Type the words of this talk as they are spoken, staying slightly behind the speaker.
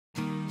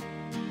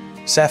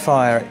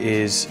Saffire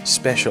is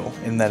special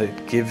in that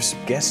it gives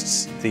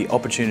guests the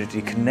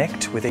opportunity to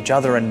connect with each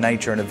other and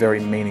nature in a very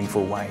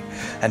meaningful way.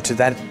 And to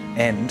that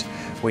end,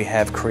 we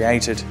have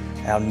created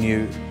our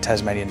new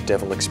Tasmanian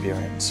Devil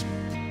Experience.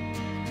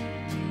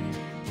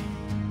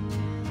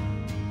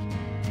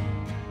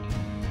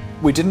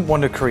 We didn't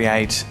want to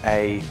create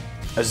a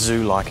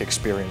zoo-like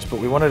experience,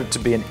 but we wanted it to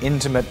be an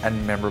intimate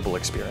and memorable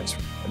experience.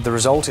 The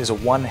result is a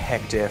 1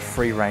 hectare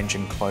free-range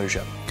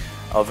enclosure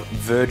of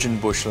virgin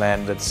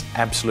bushland that's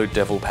absolute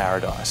devil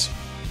paradise.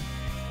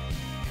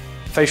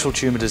 Facial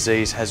tumour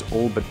disease has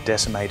all but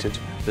decimated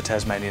the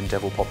Tasmanian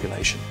devil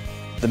population.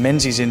 The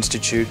Menzies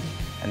Institute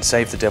and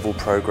Save the Devil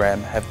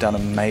program have done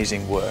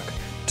amazing work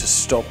to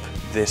stop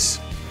this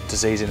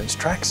disease in its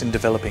tracks in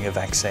developing a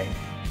vaccine.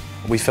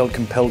 We felt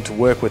compelled to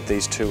work with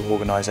these two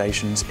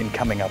organisations in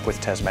coming up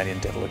with Tasmanian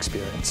Devil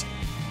Experience.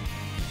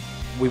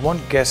 We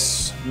want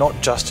guests not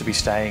just to be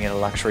staying in a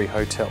luxury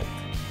hotel.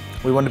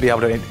 We want to be able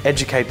to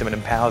educate them and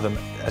empower them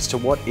as to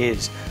what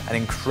is an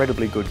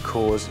incredibly good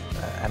cause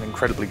and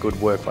incredibly good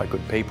work by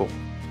good people.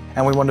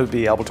 And we want to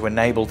be able to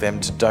enable them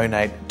to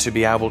donate to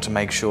be able to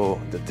make sure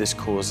that this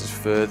cause is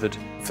furthered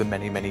for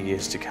many, many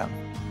years to come.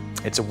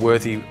 It's a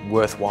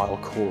worthwhile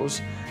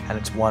cause, and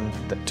it's one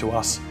that to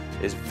us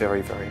is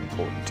very, very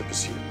important to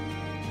pursue.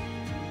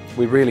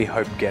 We really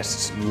hope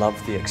guests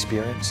love the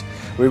experience.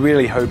 We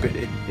really hope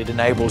it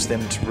enables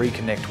them to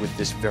reconnect with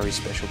this very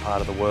special part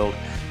of the world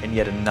in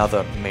yet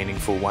another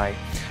meaningful way.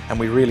 And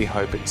we really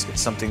hope it's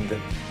something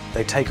that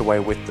they take away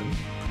with them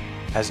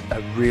as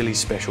a really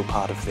special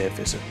part of their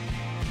visit.